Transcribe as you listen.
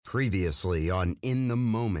Previously on In the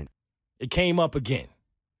Moment. It came up again.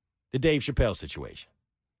 The Dave Chappelle situation.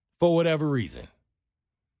 For whatever reason.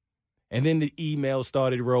 And then the emails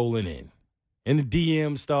started rolling in. And the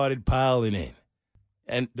DMs started piling in.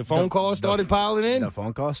 And the phone calls started piling in. The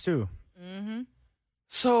phone calls, too. Mm-hmm.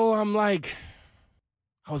 So I'm like,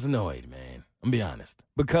 I was annoyed, man. I'm going to be honest.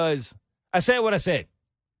 Because I said what I said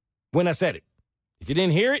when I said it. If you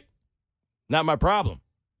didn't hear it, not my problem,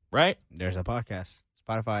 right? There's a podcast.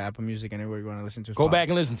 Spotify, Apple Music, anywhere you want to listen to. Go back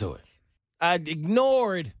and listen to it. I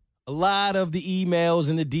ignored a lot of the emails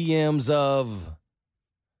and the DMs of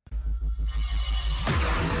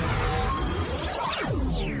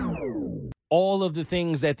all of the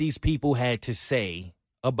things that these people had to say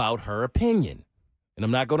about her opinion. And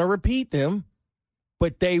I'm not going to repeat them,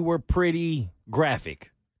 but they were pretty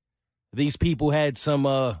graphic. These people had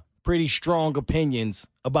some pretty strong opinions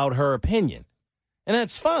about her opinion. And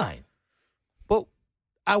that's fine. But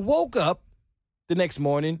I woke up the next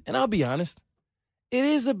morning, and I'll be honest, it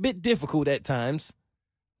is a bit difficult at times,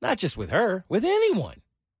 not just with her, with anyone.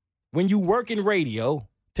 When you work in radio,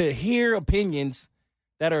 to hear opinions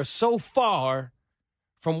that are so far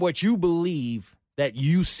from what you believe that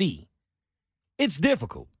you see, it's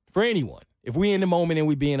difficult for anyone if we're in the moment and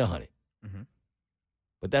we being 100. Mm-hmm.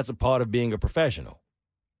 But that's a part of being a professional.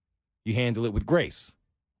 You handle it with grace,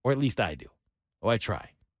 or at least I do, or I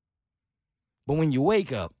try. But when you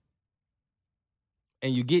wake up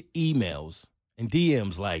and you get emails and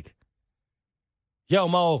DMs like, yo,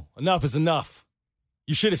 Mo, enough is enough.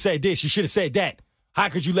 You should have said this. You should have said that. How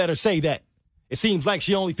could you let her say that? It seems like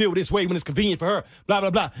she only feel this way when it's convenient for her, blah,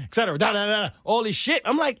 blah, blah, et cetera, da, da, da, all this shit.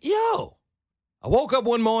 I'm like, yo. I woke up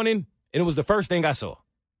one morning, and it was the first thing I saw,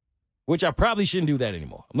 which I probably shouldn't do that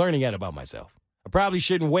anymore. I'm learning that about myself. I probably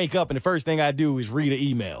shouldn't wake up, and the first thing I do is read an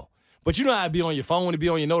email. But you know how to be on your phone, to be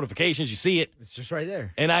on your notifications. You see it. It's just right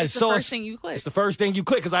there. And I saw the first thing you click. It's the first thing you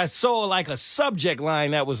click because I saw like a subject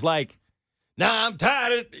line that was like, nah, I'm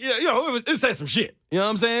tired of, it said some shit. You know what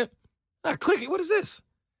I'm saying? I click it. What is this?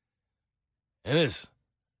 And it's,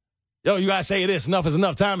 yo, you got to say this. Enough is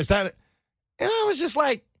enough. Time is time. And I was just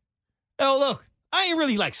like, oh, look, I ain't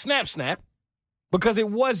really like snap because they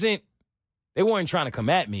weren't trying to come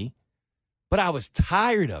at me, but I was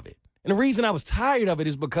tired of it. And the reason I was tired of it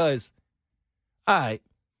is because, all right,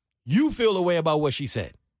 you feel a way about what she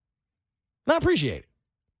said. And I appreciate it.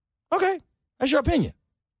 Okay, that's your opinion.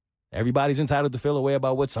 Everybody's entitled to feel a way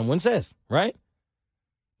about what someone says, right?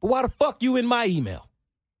 But why the fuck you in my email?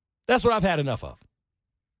 That's what I've had enough of.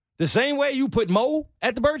 The same way you put Mo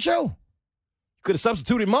at the Burt Show, you could have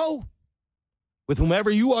substituted Mo with whomever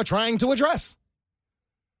you are trying to address.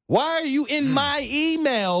 Why are you in my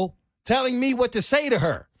email telling me what to say to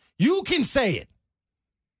her? You can say it.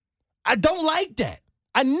 I don't like that.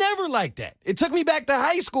 I never liked that. It took me back to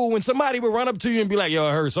high school when somebody would run up to you and be like, yo,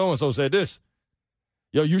 I heard so-and-so said this.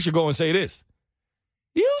 Yo, you should go and say this.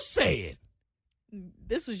 You say it.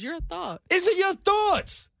 This was your thought. Is it your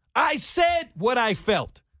thoughts? I said what I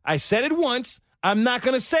felt. I said it once. I'm not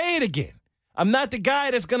going to say it again. I'm not the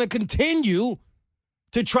guy that's going to continue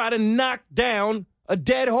to try to knock down a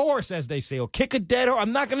dead horse, as they say, or kick a dead horse.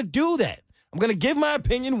 I'm not going to do that. I'm going to give my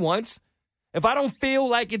opinion once. If I don't feel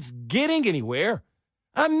like it's getting anywhere,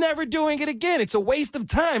 I'm never doing it again. It's a waste of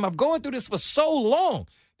time. I've gone through this for so long.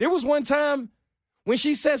 There was one time when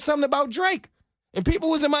she said something about Drake, and people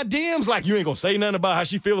was in my DMs like, you ain't going to say nothing about how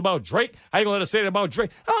she feel about Drake? How you going to let her say that about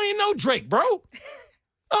Drake? I don't even know Drake, bro.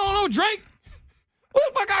 I don't know Drake.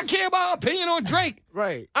 What the fuck I care about her opinion on Drake?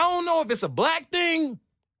 Right. I don't know if it's a black thing.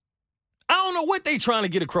 I don't know what they trying to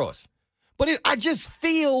get across. But I just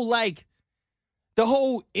feel like the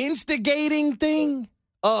whole instigating thing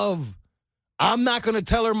of I'm not going to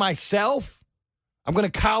tell her myself. I'm going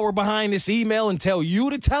to cower behind this email and tell you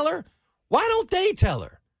to tell her. Why don't they tell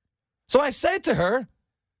her? So I said to her,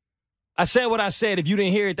 I said what I said. If you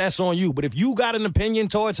didn't hear it, that's on you. But if you got an opinion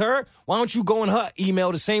towards her, why don't you go in her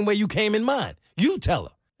email the same way you came in mine? You tell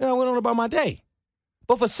her. I went on about my day.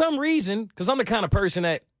 But for some reason, because I'm the kind of person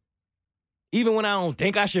that even when I don't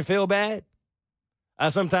think I should feel bad, I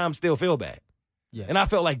sometimes still feel bad. Yeah. And I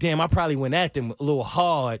felt like, damn, I probably went at them a little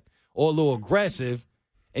hard or a little aggressive.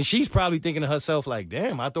 And she's probably thinking to herself like,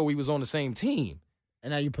 damn, I thought we was on the same team.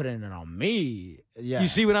 And now you putting it on me. Yeah. You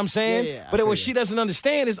see what I'm saying? Yeah, but what she doesn't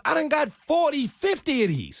understand is I done got 40, 50 of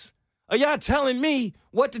these. Are y'all telling me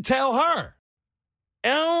what to tell her?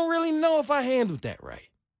 And I don't really know if I handled that right.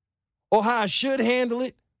 Or how I should handle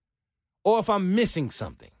it. Or if I'm missing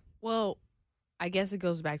something. Well, I guess it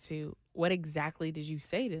goes back to what exactly did you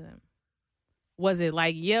say to them? Was it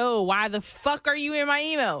like, yo, why the fuck are you in my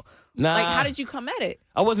email? Nah. Like, how did you come at it?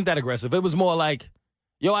 I wasn't that aggressive. It was more like,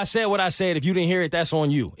 Yo, I said what I said. If you didn't hear it, that's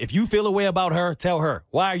on you. If you feel a way about her, tell her.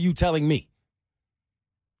 Why are you telling me?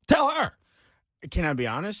 Tell her. Can I be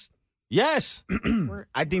honest? Yes.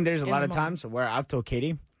 I think there's a In lot the of times where I've told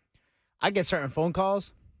Katie, I get certain phone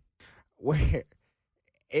calls where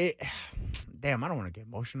it. Damn, I don't want to get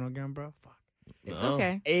emotional again, bro. Fuck. It's No.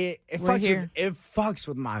 okay. It We're fucks here. with it fucks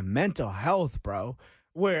with my mental health, bro.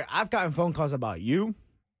 Where I've gotten phone calls about you,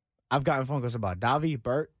 I've gotten phone calls about Davi,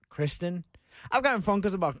 Bert, Kristen. I've gotten phone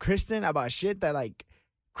calls about Kristen about shit that like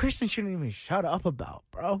Kristen shouldn't even shut up about,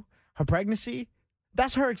 bro. Her pregnancy,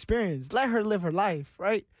 that's her experience. Let her live her life,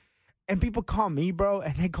 right? And people call me, bro,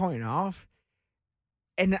 and they're going off,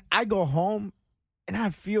 and I go home, and I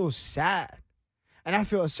feel sad, and I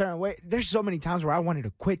feel a certain way. There's so many times where I wanted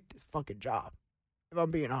to quit this fucking job, if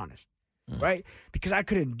I'm being honest. Right? Because I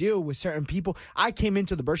couldn't deal with certain people. I came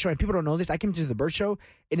into the Burt Show, and people don't know this. I came into the Burt Show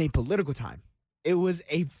in a political time. It was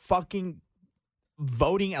a fucking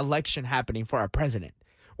voting election happening for our president,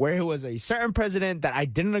 where it was a certain president that I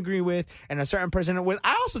didn't agree with, and a certain president with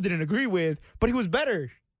I also didn't agree with, but he was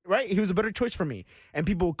better. Right? He was a better choice for me. And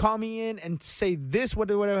people would call me in and say this,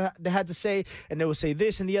 whatever they had to say, and they would say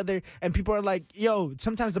this and the other. And people are like, yo,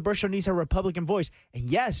 sometimes the Burt Show needs a Republican voice. And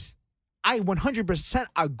yes, I 100%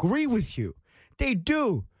 agree with you. They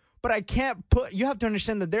do. But I can't you have to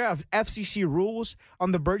understand that there are FCC rules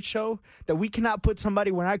on the Burt Show that we cannot put somebody,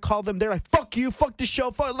 when I call them, they're like, fuck you, fuck the show,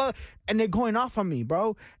 fuck love. And they're going off on me,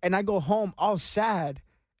 bro. And I go home all sad.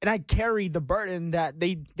 And I carry the burden that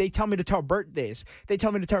they tell me to tell Bert this. They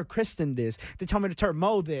tell me to tell Kristen this. They tell me to tell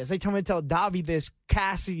Mo this. They tell me to tell Davi this,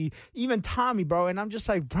 Cassie, even Tommy, bro. And I'm just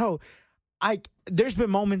like, bro, there's been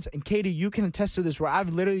moments, and Katie, you can attest to this, where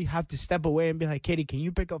I've literally have to step away and be like, Katie, can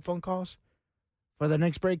you pick up phone calls for the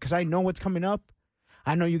next break? Because I know what's coming up.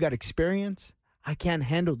 I know you got experience. I can't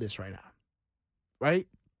handle this right now. Right?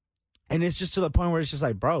 And it's just to the point where it's just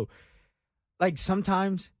like, bro, like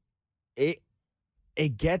sometimes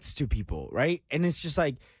it gets to people, right? And it's just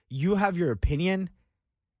like, you have your opinion.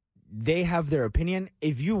 They have their opinion.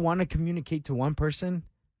 If you want to communicate to one person,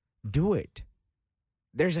 do it.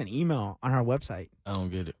 There's an email on our website. I don't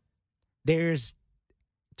get it. There's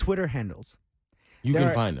Twitter handles. You There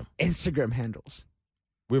can are find them. Instagram handles.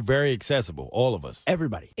 We're very accessible, all of us.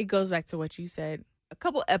 Everybody. It goes back to what you said a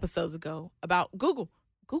couple episodes ago about Google.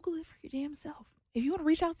 Google it for your damn self. If you want to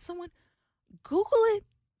reach out to someone, Google it.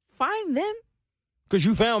 Find them. Because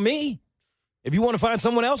you found me. If you want to find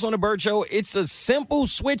someone else on the Burt Show, it's a simple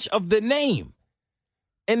switch of the name.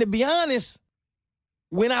 And to be honest,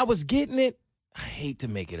 when I was getting it, I hate to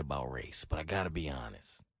make it about race, but I got to be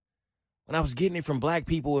honest. When I was getting it from black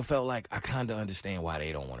people, it felt like I kind of understand why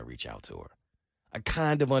they don't want to reach out to her. I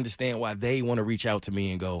kind of understand why they want to reach out to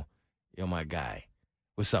me and go, yo, my guy,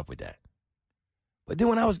 what's up with that? But then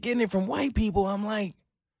when I was getting it from white people, I'm like,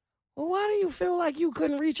 well, why do you feel like you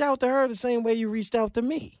couldn't reach out to her the same way you reached out to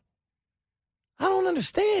me? I don't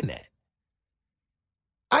understand that.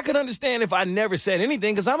 I could understand if I never said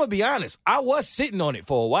anything, because I'm going to be honest, I was sitting on it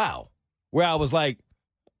for a while where I was like,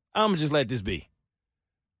 I'm going to just let this be.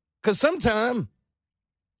 Because sometimes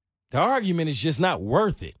the argument is just not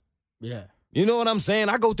worth it. Yeah. You know what I'm saying?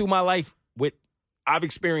 I go through my life I've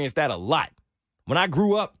experienced that a lot. When I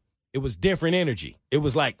grew up, it was different energy. It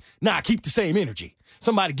was like, nah, keep the same energy.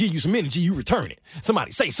 Somebody give you some energy, you return it.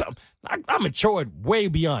 Somebody say something. I matured way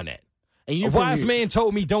beyond that. And A wise man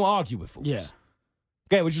told me don't argue with fools. Yeah.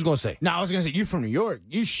 Okay, what you gonna say? No, I was going to say, you from New York.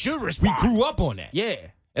 You should We respond. grew up on that. Yeah.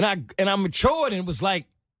 And I matured and was like,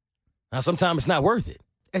 now sometimes it's not worth it.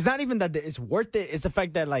 It's not even that it's worth it. It's the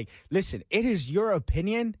fact that, like, listen, it is your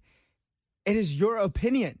opinion. It is your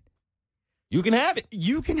opinion. You can have it.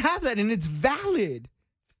 You can have that, and it's valid.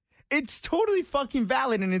 It's totally fucking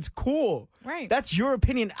valid, and it's cool. Right. That's your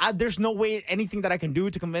opinion. There's no way anything that I can do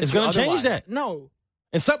to convince It's you gonna change otherwise. that. No.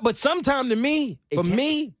 But sometime to me, It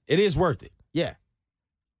can't. it is worth it. Yeah.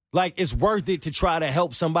 Like, it's worth it to try to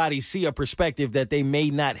help somebody see a perspective that they may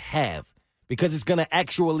not have, because it's going to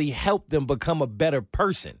actually help them become a better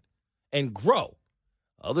person and grow.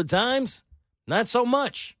 Other times, not so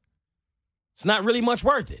much. It's not really much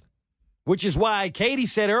worth it, which is why Katie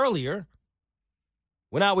said earlier,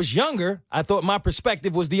 when I was younger, I thought my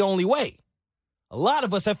perspective was the only way. A lot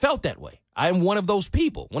of us have felt that way. I am one of those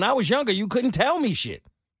people. When I was younger, you couldn't tell me shit.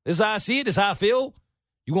 This is how I see it. This is how I feel.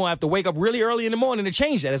 You're going to have to wake up really early in the morning to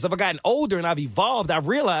change that. As I've gotten older and I've evolved, I've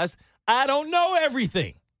realized I don't know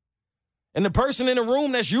everything. And the person in the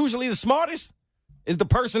room that's usually the smartest is the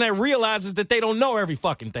person that realizes that they don't know every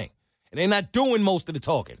fucking thing. And they're not doing most of the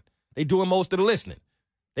talking. They're doing most of the listening.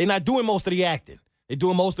 They're not doing most of the acting. They're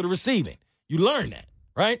doing most of the receiving. You learn that,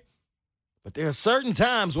 right? But there are certain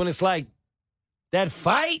times when it's like, that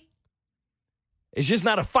fight is just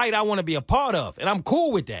not a fight I want to be a part of. And I'm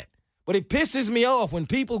cool with that. But it pisses me off when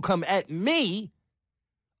people come at me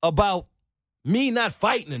about me not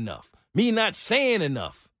fighting enough, me not saying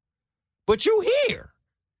enough. But you here.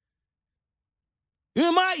 You're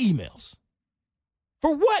in my emails.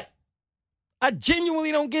 For what? I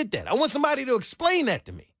genuinely don't get that. I want somebody to explain that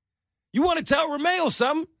to me. You want to tell Romeo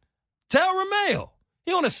something? Tell Romeo.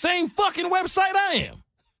 He on the same fucking website I am.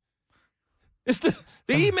 It's the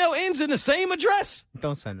email ends in the same address.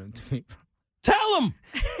 Don't send them to me, bro. Tell him.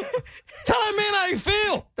 Tell him, man, how you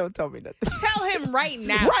feel. Don't tell me nothing. Tell him right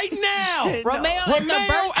now. Right now. Romeo and the Romeo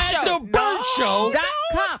Burt at Show. the Burt Show.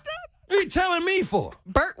 .com. What are you telling me for?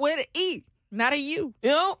 Burt with an E, not a U. You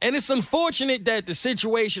know? And it's unfortunate that the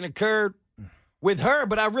situation occurred with her,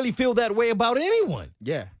 but I really feel that way about anyone.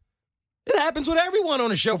 Yeah. It happens with everyone on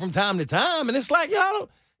the show from time to time. And it's like, y'all,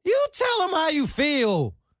 you tell them how you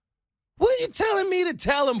feel. What are you telling me to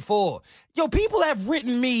tell them for? Yo, people have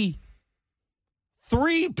written me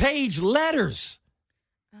 3-page letters.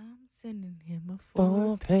 I'm sending him a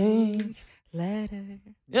 4-page letter.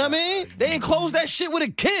 You know what I mean? They ain't close that shit with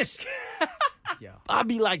a kiss. Yeah. I'd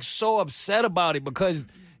be like so upset about it because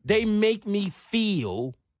they make me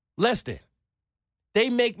feel less than. They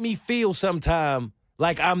make me feel sometime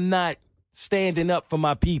like I'm not standing up for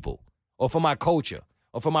my people or for my culture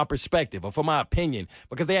or for my perspective or for my opinion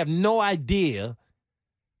because they have no idea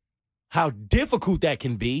how difficult that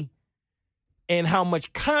can be and how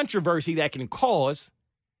much controversy that can cause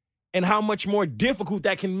and how much more difficult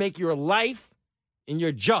that can make your life and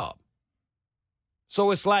your job.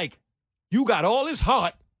 So it's like, you got all this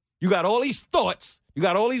heart, you got all these thoughts, you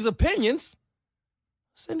got all these opinions.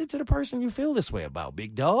 Send it to the person you feel this way about,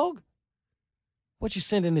 big dog. What you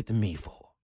sending it to me for?